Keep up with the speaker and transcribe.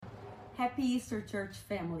Happy Easter, church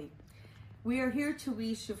family. We are here to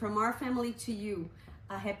wish you, from our family to you,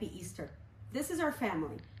 a happy Easter. This is our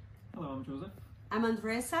family. Hello, I'm Joseph. I'm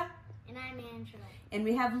Andressa. And I'm Angela. And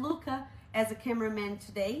we have Luca as a cameraman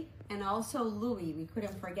today, and also Louis. We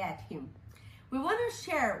couldn't forget him. We want to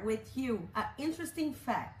share with you an interesting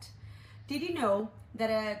fact. Did you know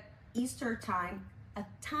that at Easter time, a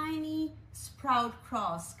tiny sprout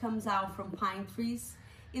cross comes out from pine trees?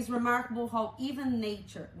 It's remarkable how even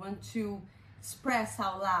nature wants to express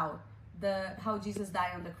out loud how Jesus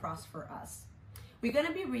died on the cross for us. We're going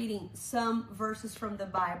to be reading some verses from the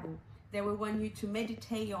Bible that we want you to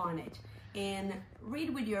meditate on it and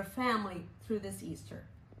read with your family through this Easter.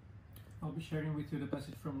 I'll be sharing with you the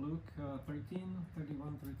passage from Luke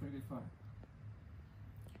 13:31 through 35.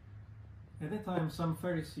 At that time, some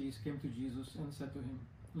Pharisees came to Jesus and said to him,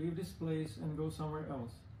 "Leave this place and go somewhere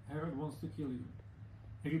else. Herod wants to kill you."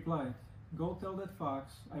 He replied, "Go tell that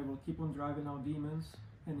fox, I will keep on driving out demons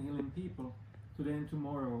and healing people today and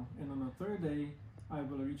tomorrow, and on the third day I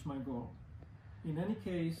will reach my goal. In any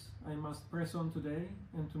case, I must press on today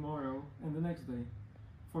and tomorrow and the next day,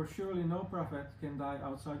 for surely no prophet can die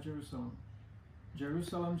outside Jerusalem.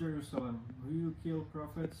 Jerusalem, Jerusalem, who you kill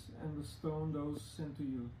prophets and stone those sent to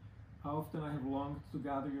you. How often I have longed to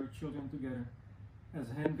gather your children together,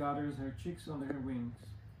 as a hen gathers her chicks under her wings,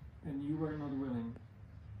 and you were not willing.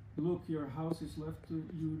 Look, your house is left to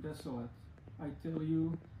you desolate. I tell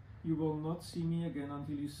you, you will not see me again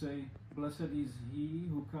until you say, 'Blessed is he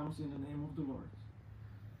who comes in the name of the Lord.'"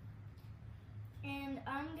 And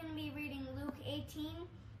I'm going to be reading Luke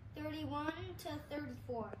 18:31 to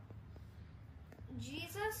 34.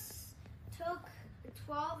 Jesus took the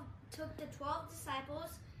 12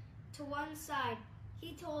 disciples to one side.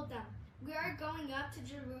 He told them, "We are going up to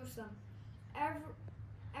Jerusalem.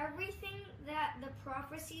 Everything that the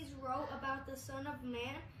prophecies wrote about the Son of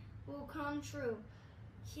Man will come true.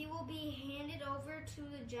 He will be handed over to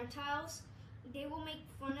the Gentiles. They will make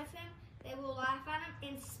fun of him. They will laugh at him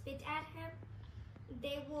and spit at him.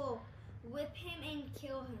 They will whip him and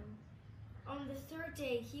kill him. On the third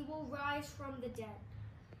day, he will rise from the dead."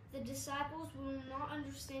 The disciples will not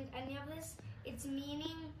understand any of this. Its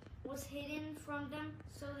meaning was hidden from them,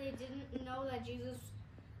 so they didn't know that Jesus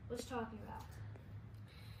was talking about.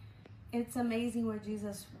 It's amazing what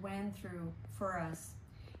Jesus went through for us.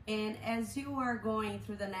 And as you are going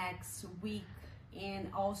through the next week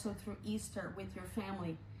and also through Easter with your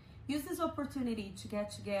family, use this opportunity to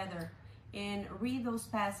get together and read those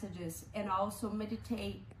passages and also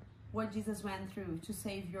meditate what Jesus went through to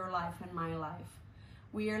save your life and my life.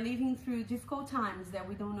 We are living through difficult times that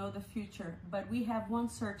we don't know the future, but we have one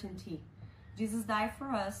certainty. Jesus died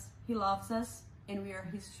for us, he loves us, and we are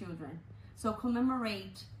his children. So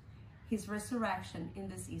commemorate his resurrection in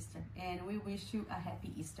this Easter, and we wish you a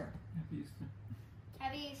happy Easter. Happy Easter.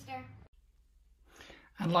 Happy Easter.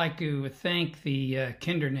 I'd like to thank the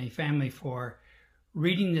Kinderney family for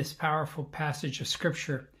reading this powerful passage of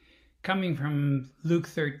Scripture coming from Luke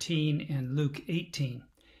 13 and Luke 18.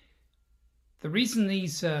 The reason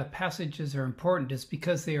these passages are important is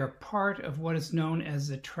because they are part of what is known as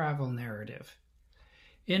the travel narrative.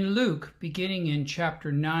 In Luke, beginning in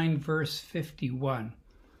chapter 9, verse 51,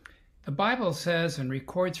 the Bible says and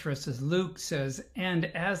records for us as Luke says, "And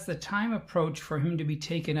as the time approached for him to be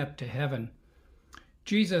taken up to heaven,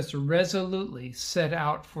 Jesus resolutely set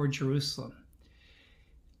out for Jerusalem."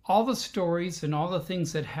 All the stories and all the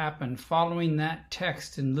things that happened following that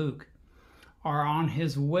text in Luke are on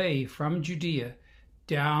his way from Judea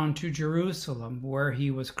down to Jerusalem, where he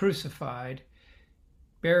was crucified,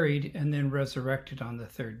 buried, and then resurrected on the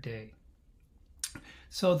third day.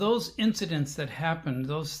 So those incidents that happened,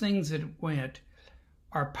 those things that went,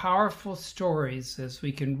 are powerful stories as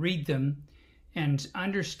we can read them and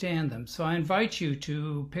understand them. So I invite you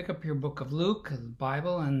to pick up your book of Luke, the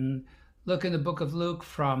Bible, and look in the book of Luke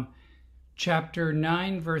from chapter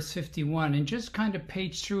 9, verse 51, and just kind of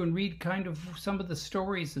page through and read kind of some of the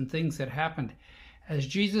stories and things that happened as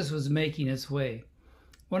Jesus was making his way.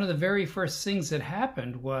 One of the very first things that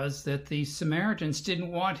happened was that the Samaritans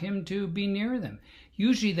didn't want him to be near them.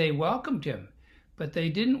 Usually they welcomed him, but they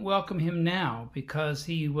didn't welcome him now because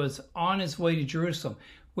he was on his way to Jerusalem,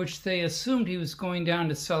 which they assumed he was going down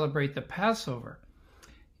to celebrate the Passover.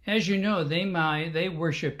 As you know, they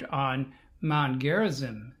worshipped on Mount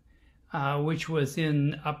Gerizim, which was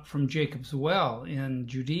up from Jacob's well in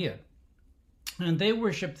Judea. And they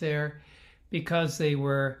worshipped there because they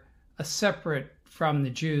were separate from the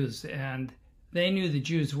Jews, and they knew the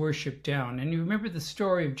Jews worshipped down. And you remember the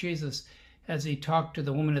story of Jesus as he talked to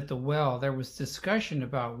the woman at the well. There was discussion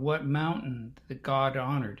about what mountain that God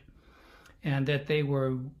honored, and that they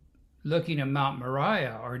were looking at Mount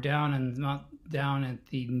Moriah or down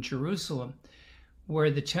in Jerusalem,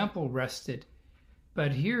 where the temple rested.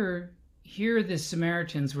 But here the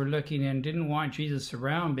Samaritans were looking and didn't want Jesus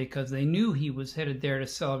around because they knew he was headed there to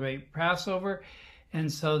celebrate Passover,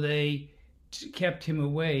 and so they kept him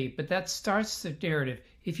away. But that starts the narrative.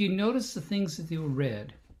 If you notice the things that they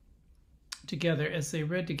read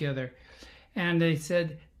together, and they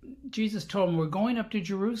said, Jesus told them, we're going up to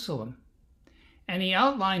Jerusalem. And he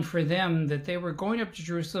outlined for them that they were going up to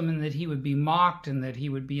Jerusalem and that he would be mocked and that he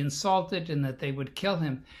would be insulted and that they would kill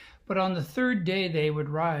him. But on the third day he would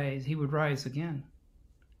rise again.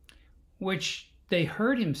 Which they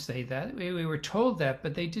heard him say that. We were told that,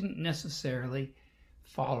 but they didn't necessarily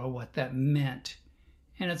follow what that meant.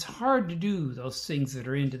 And it's hard to do those things that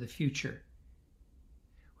are into the future.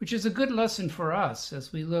 Which is a good lesson for us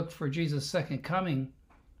as we look for Jesus' second coming,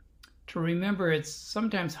 to remember it's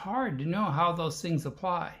sometimes hard to know how those things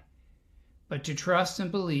apply, but to trust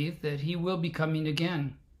and believe that he will be coming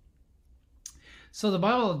again. So the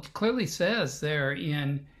Bible clearly says there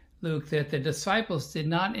in Luke that the disciples did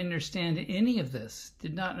not understand any of this,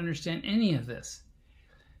 and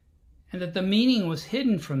that the meaning was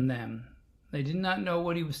hidden from them. They did not know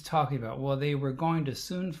what he was talking about. Well, they were going to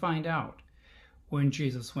soon find out when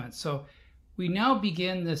Jesus went. So we now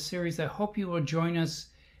begin this series. I hope you will join us.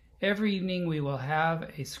 Every evening we will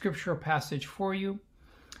have a scriptural passage for you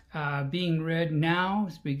being read now,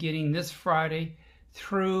 beginning this Friday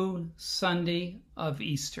through Sunday of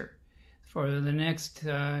Easter. For the next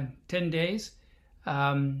 10 days,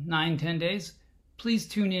 9-10 days, please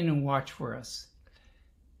tune in and watch for us.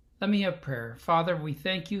 Let me have prayer. Father, we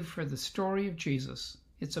thank you for the story of Jesus.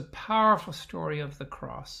 It's a powerful story of the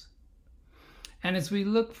cross. And as we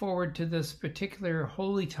look forward to this particular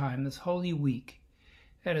holy time, this holy week,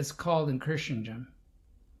 that is called in Christendom,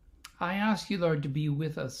 I ask you, Lord, to be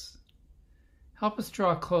with us. Help us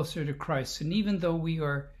draw closer to Christ. And even though we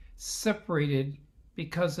are separated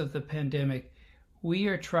because of the pandemic, we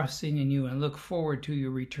are trusting in you and look forward to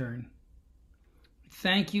your return.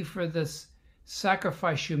 Thank you for this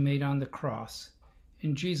sacrifice you made on the cross.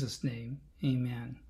 In Jesus' name, amen.